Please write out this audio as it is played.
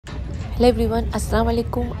Hello everyone, আসসালামু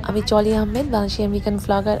আলাইকুম। আমি জলি আহমেদ, বাংলাদেশি আমেরিকান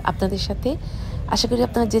ভ্লগার আপনাদের সাথে। আশা করি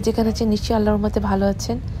আপনারা যে যেখানে আছেন নিশ্চয়ই আল্লাহর রহমতে ভালো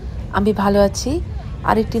আছেন। আমি ভালো আছি।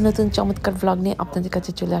 আরেকটি নতুন চমৎকার ভ্লগ নিয়ে আপনাদের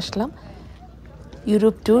কাছে চলে আসলাম।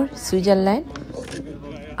 Europe tour, Switzerland.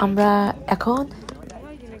 আমরা এখন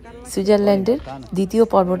সুইজারল্যান্ডের দ্বিতীয়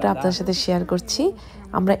পর্বটা আপনাদের সাথে শেয়ার করছি।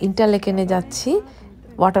 আমরা ইন্টারলেকেনে যাচ্ছি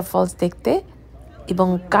ওয়াটারফলস দেখতে এবং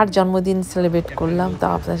কার জন্মদিন সেলিব্রেট করলাম তা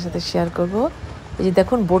আপনাদের সাথে শেয়ার করব। এই যে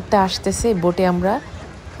দেখুন বোটটা আসতেছে, বোটে আমরা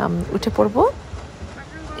উঠে পড়ব।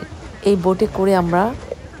 এই বোটে করে আমরা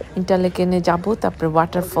ইন্টারলেকেনে যাব, তারপরে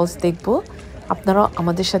ওয়াটারফলস দেখব। আপনারাও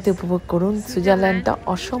আমাদের সাথে উপভোগ করুন। সুইজারল্যান্ডটা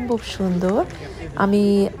অসম্ভব সুন্দর। আমি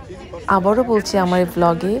আবারও বলছি আমার এই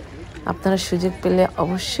ব্লগে, আপনারা সুযোগ পেলে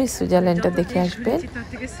অবশ্যই সুইজারল্যান্ডটা দেখে আসবেন।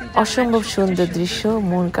 অসম্ভব সুন্দর দৃশ্য,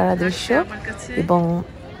 মন কাড়া দৃশ্য। এবং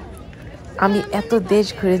আমি এত দেশ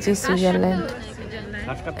ঘুরেছি, সুইজারল্যান্ড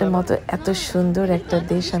এর মতো এত সুন্দর একটা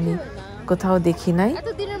দেশ আমি কোথাও দেখি নাই।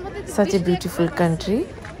 সাচ এ বিউটিফুল কান্ট্রি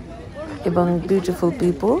এবং বিউটিফুল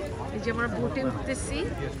পিপল।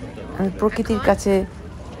 প্রকৃতির কাছে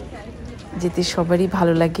যেতে সবারই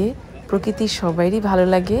ভালো লাগে, প্রকৃতি সবারই ভালো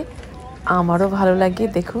লাগে, আমারও ভালো লাগে।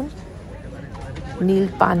 দেখুন নীল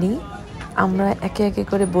পানি, আমরা একে একে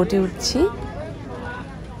করে বোটে উঠছি।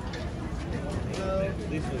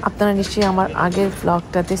 আপনারা নিশ্চয়ই আমার আগের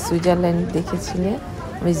ব্লগটাতে সুইজারল্যান্ড দেখেছিলেন,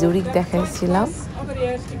 আমি জুরিক দেখাইছিলাম।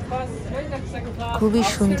 খুবই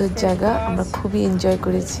সুন্দর জায়গা, আমরা খুবই এনজয়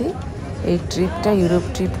করেছি এই ট্রিপটা, ইউরোপ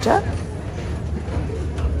ট্রিপটা।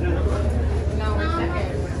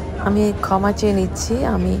 আমি ক্ষমা চেয়ে নিচ্ছি,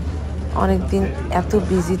 আমি অনেকদিন এত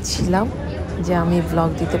বিজি ছিলাম যে আমি ব্লগ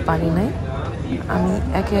দিতে পারি নাই। আমি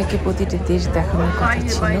একে একে প্রতিটি দেশ দেখানোর কথা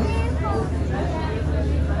ছিল।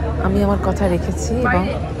 আমি আমার কথা রেখেছি এবং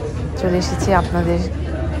চলে এসেছি আপনাদের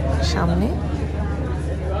সামনে।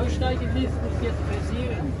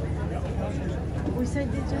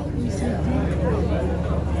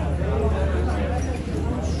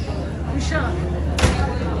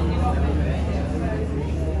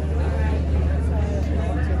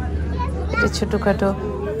 এটা ছোটোখাটো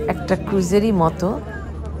একটা ক্রুজেরই মতো।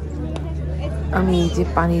 আমি এই যে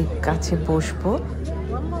পানির কাছে বসবো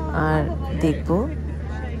আর দেখবো।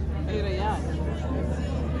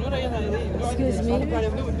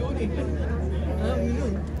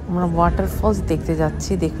 আমরা ওয়াটারফলস দেখতে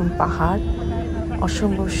যাচ্ছি। দেখুন পাহাড়,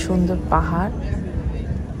 অসম্ভব সুন্দর পাহাড়।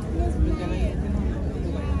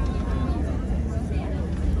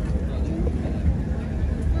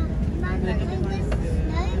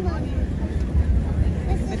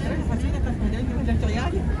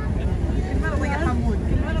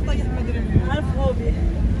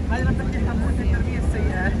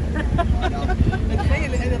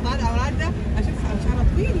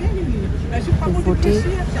 বোটে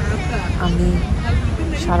আমি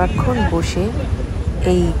সারাক্ষণ বসে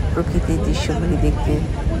এই প্রকৃতির দৃশ্যগুলি দেখতে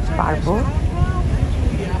পারবো।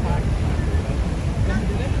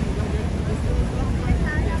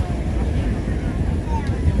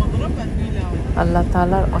 আল্লাহ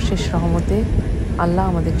তাআলার অশেষ রহমতে আল্লাহ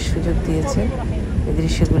আমাদেরকে সুযোগ দিয়েছেন এই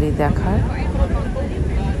দৃশ্যগুলি দেখার।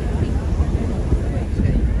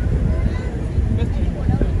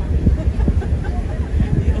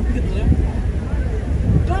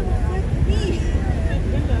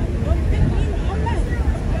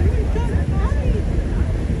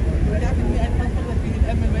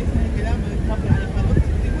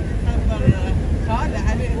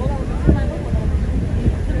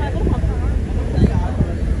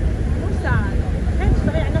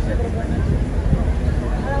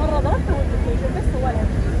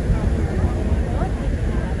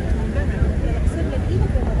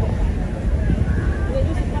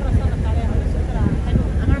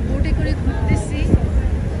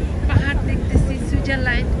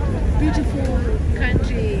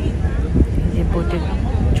 যে বোটে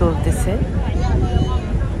চলতেছে,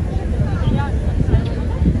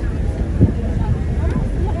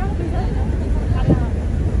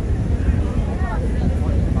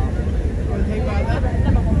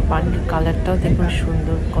 পানির কালারটাও দেখুন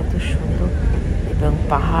সুন্দর, কত সুন্দর। এবং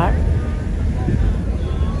পাহাড়,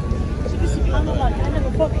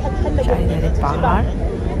 চারিধারে পাহাড়,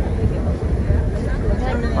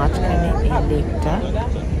 মাঝখানে এই লেকটা।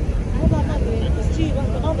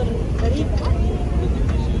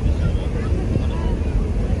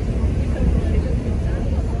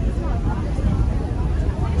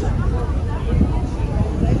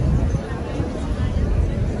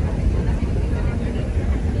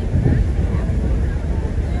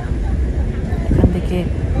 এখান থেকে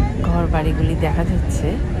ঘর বাড়িগুলি দেখা যাচ্ছে।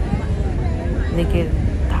 লেকের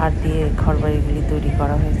পাহাড় দিয়ে ঘরবাড়িগুলি তৈরি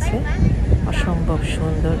করা হয়েছে। অসম্ভব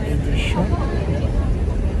সুন্দর এই দৃশ্য।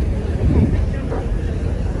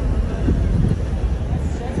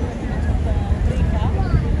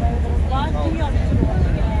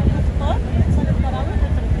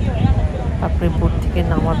 তারপরে বোট থেকে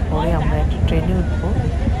নামার পরে আমরা একটা ট্রেনে উঠবো,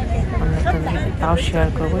 তাও শেয়ার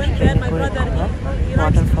করবো। ট্রেনে করে আমরা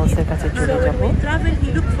ওয়াটারফলসের কাছে চলে যাবো।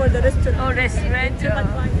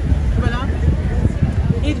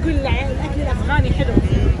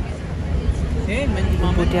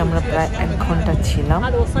 বোটে আমরা প্রায় 1 ঘন্টা ছিলাম।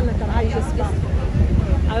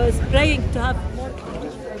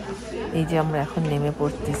 এই যে আমরা এখন নেমে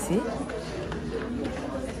পড়তেছি।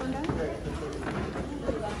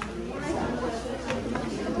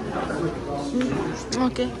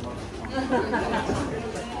 ওকে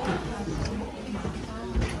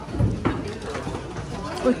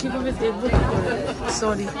কিভাবে দেখবো,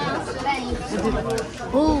 সরি।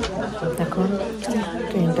 এখন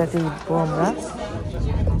ট্রেনটাতে উঠবো আমরা।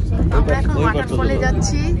 এখন ওয়াটারফলে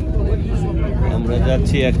যাচ্ছি। আমরা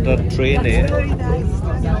যাচ্ছি একটা ট্রেনে।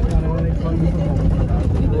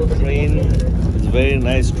 Train is very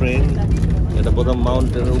nice train. এটা প্রথম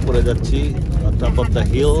মাউন্টেনের উপরে যাচ্ছি, টপ অফ দ্য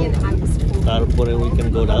হিল। তারপরে we can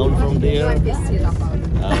go down from there.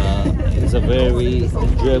 It's a very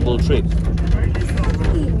enjoyable trip.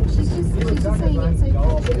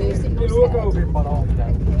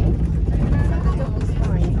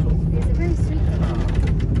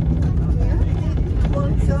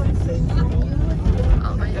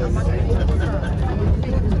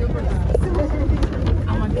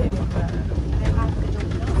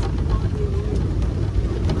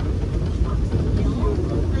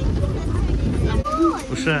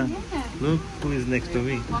 Usha, look who is next to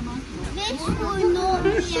me.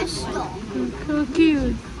 So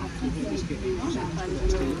cute.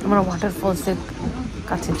 আমরা ওয়াটারফলসের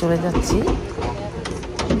কাছে চলে যাচ্ছি।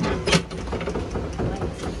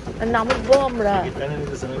 নামবো আমরা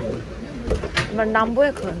নামবো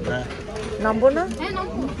এখন, নামবো না?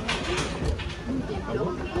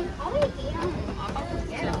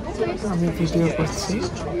 আমি ভিডিও করছি,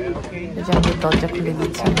 আমাদের দরজা খুলে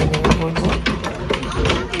দিচ্ছি, আমি নেমে পড়বো।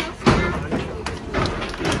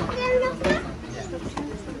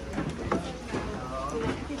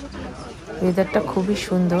 ওয়েদারটা খুবই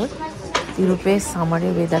সুন্দর। ইউরোপে সামারে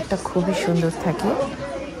ওয়েদারটা খুবই সুন্দর থাকে।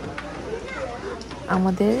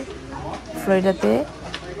 আমাদের ফ্লোরিডাতে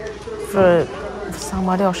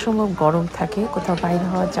সামারে অসম্ভব গরম থাকে, কোথাও বাইরে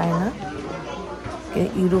হওয়া যায় না।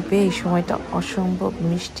 ইউরোপে এই সময়টা অসম্ভব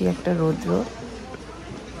মিষ্টি একটা রৌদ্র।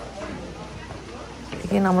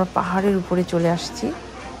 এখানে আমরা পাহাড়ের উপরে চলে আসছি।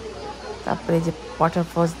 তারপরে যে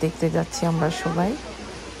ওয়াটারফলস দেখতে যাচ্ছি আমরা সবাই।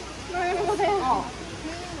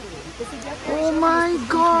 ও মাই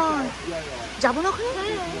গড, যাবো না ওখানে?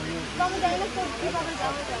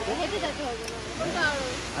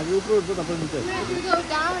 আগে উপরে উঠবো, তারপর নিচে।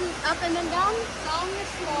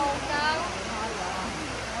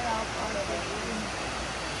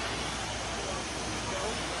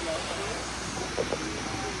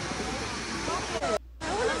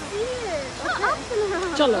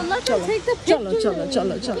 চলো চলো চলো চলো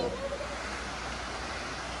চলো চলো।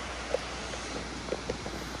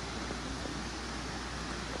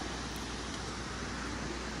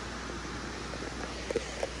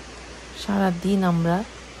 সারাদিন আমরা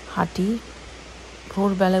হাঁটি,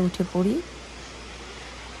 ভোরবেলায় উঠে পড়ি,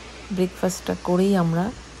 ব্রেকফাস্টটা করেই আমরা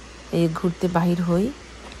এই ঘুরতে বাহির হই।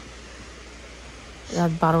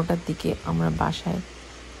 রাত 12টার দিকে আমরা বাসায়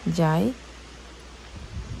যাই।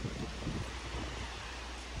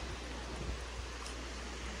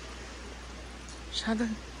 সাদা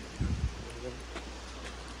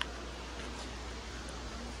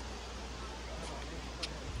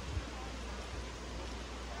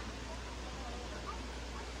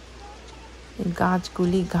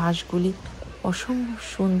গাছগুলি ঘাসগুলি অসম্ভব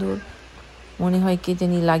সুন্দর, মনে হয় কে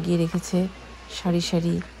জানি লাগিয়ে রেখেছে সারি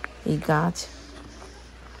সারি এই গাছ।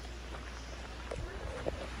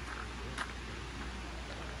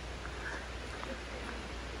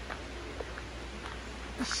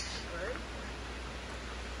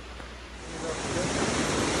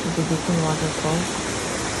 দেখুন ওয়াটারফল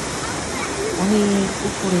অনেক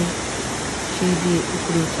উপরে, সেই দিয়ে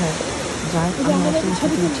উপরে উঠে যায়। আমরা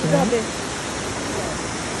উঠছিলাম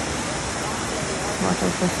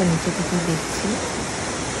ওয়াটারফলসের নিচে থেকে দেখছি।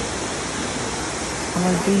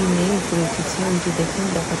 আমার 2 মেয়ে উপরে উঠেছে, ওই যে দেখুন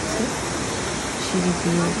দেখাচ্ছে সিঁড়ি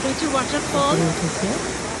দিয়ে উপরে উঠেছে।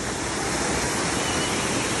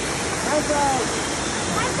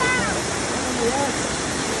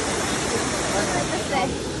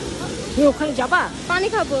 ওখানে যাবা? পানি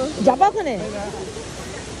খাবো। যাবা ওখানে?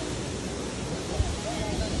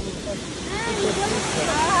 করছে।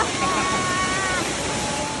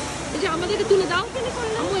 এই যে আমাদেরকে তুলে দাও,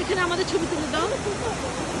 আম্মু এখানে আমাদের ছবি তুলে দাও।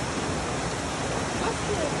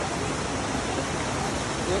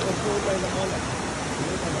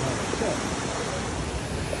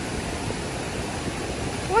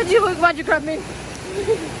 Why'd you grab me?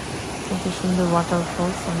 কত সুন্দর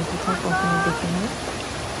ওয়াটারফলস, আমি কোথাও কখনো দেখি না।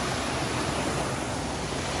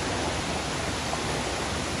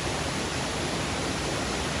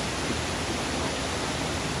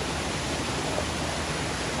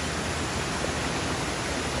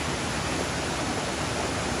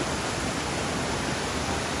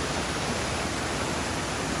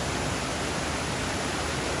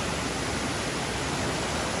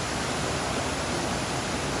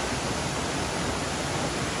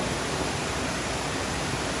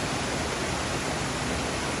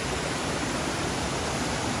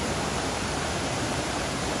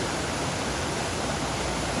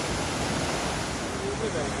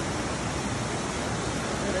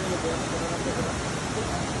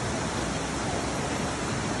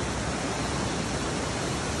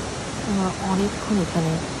 আমরা অনেকক্ষণ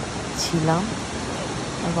এখানে ছিলাম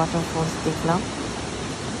আর ওয়াটারফলস দেখলাম।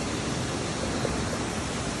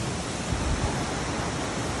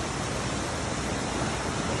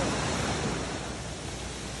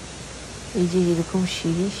 এই যে এরকম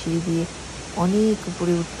সিঁড়ি দিয়ে অনেক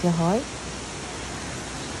উপরে উঠতে হয়,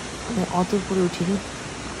 মানে অত উপরে উঠিনি,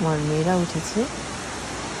 আমার মেয়েরা উঠেছে।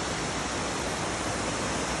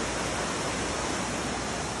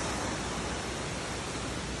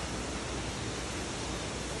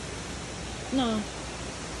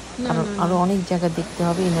 আরো অনেক জায়গা দেখতে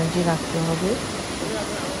হবে, এনার্জি রাখতে হবে।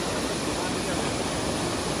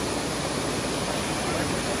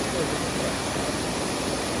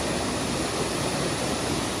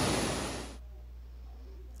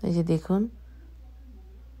 এই যে দেখুন,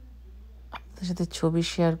 আপনাদের সাথে ছবি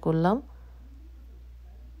শেয়ার করলাম,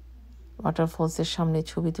 ওয়াটারফলসের সামনে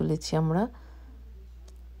ছবি তুলেছি আমরা।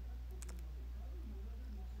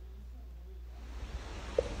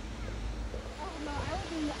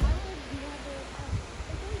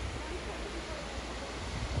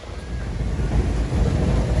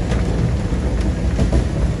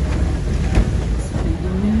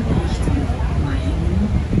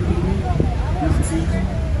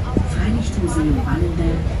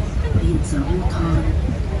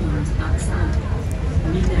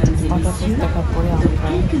 ওয়াটারফলস দেখার পরে আমরা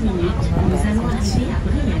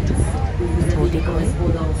বোটে করে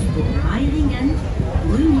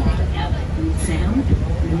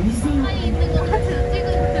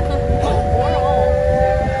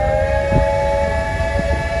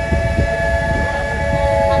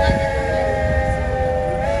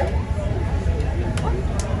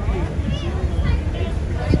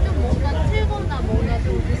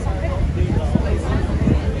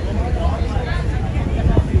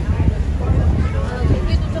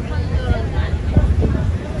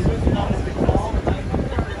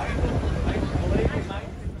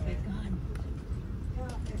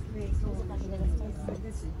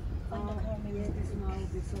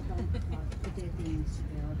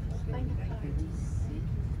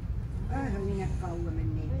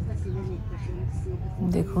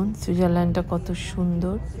দেখুন সুইজারল্যান্ডটা কত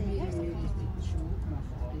সুন্দর।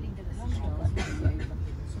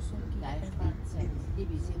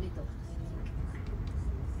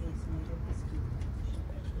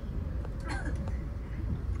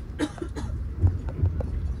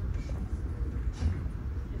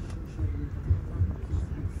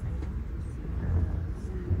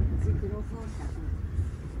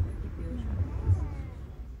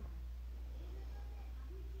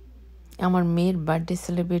 আমার মেয়ের বার্থডে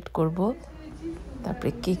সেলিব্রেট করব,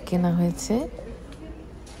 তারপরে কেক কেনা হয়েছে।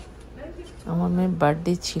 আমার মেয়ের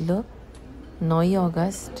বার্থডে ছিল 9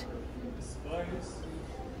 অগাস্ট।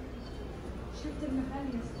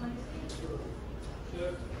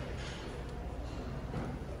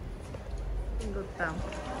 করতাম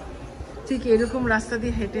ঠিক এরকম রাস্তা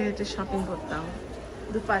দিয়ে হেঁটে হেঁটে শপিং করতাম,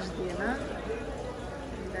 দুপাশ দিয়ে না।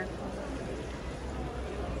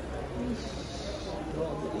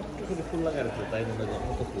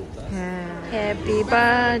 Happy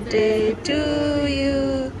birthday to you,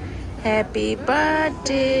 happy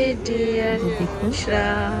birthday dear Bushra,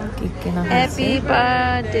 happy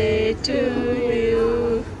birthday to you.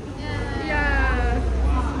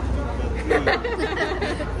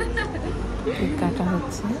 Cake কাটা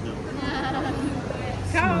হচ্ছে,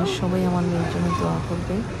 সবাই আমার মেয়ের জন্য দোয়া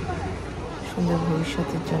করবে সুন্দর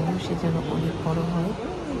ভবিষ্যতের জন্য, সে যেন অনেক বড় হয়,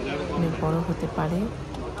 অনেক বড় হতে পারে।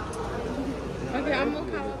 ওকে আম্মু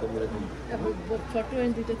খাওয়া ফটো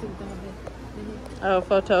এন্ড দিতে তুলতে হবে Oh,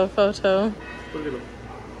 photo.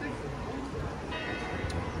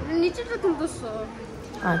 নিচেটা তুলতেছো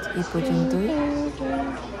আজ এই পর্যন্তই।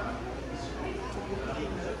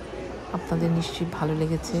 আপনাদের নিশ্চয়ই ভালো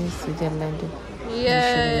লেগেছে সুইজারল্যান্ডের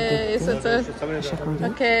আশা করি।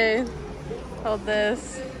 Okay. Hold this.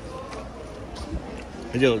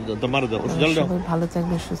 সবাই ভালো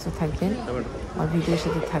থাকবেন, সুস্থ থাকবেন, আর ভিডিওর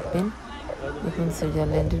সাথে থাকবেন। দেখুন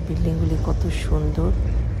সুইজারল্যান্ডের বিল্ডিংগুলি কত সুন্দর,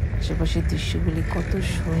 আশেপাশের দৃশ্যগুলি কত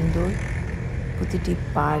সুন্দর, প্রতিটি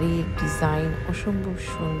বাড়ির ডিজাইন অসম্ভব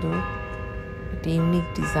সুন্দর, একটা ইউনিক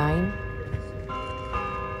ডিজাইন।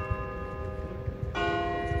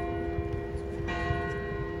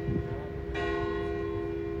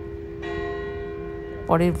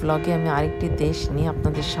 পরের ব্লগে আমি আরেকটি দেশ নিয়ে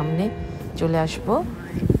আপনাদের সামনে চলে আসব।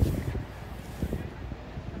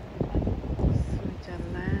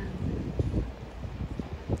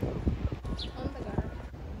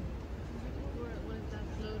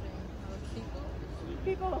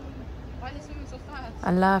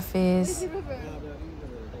 আল্লাহ হাফেজ।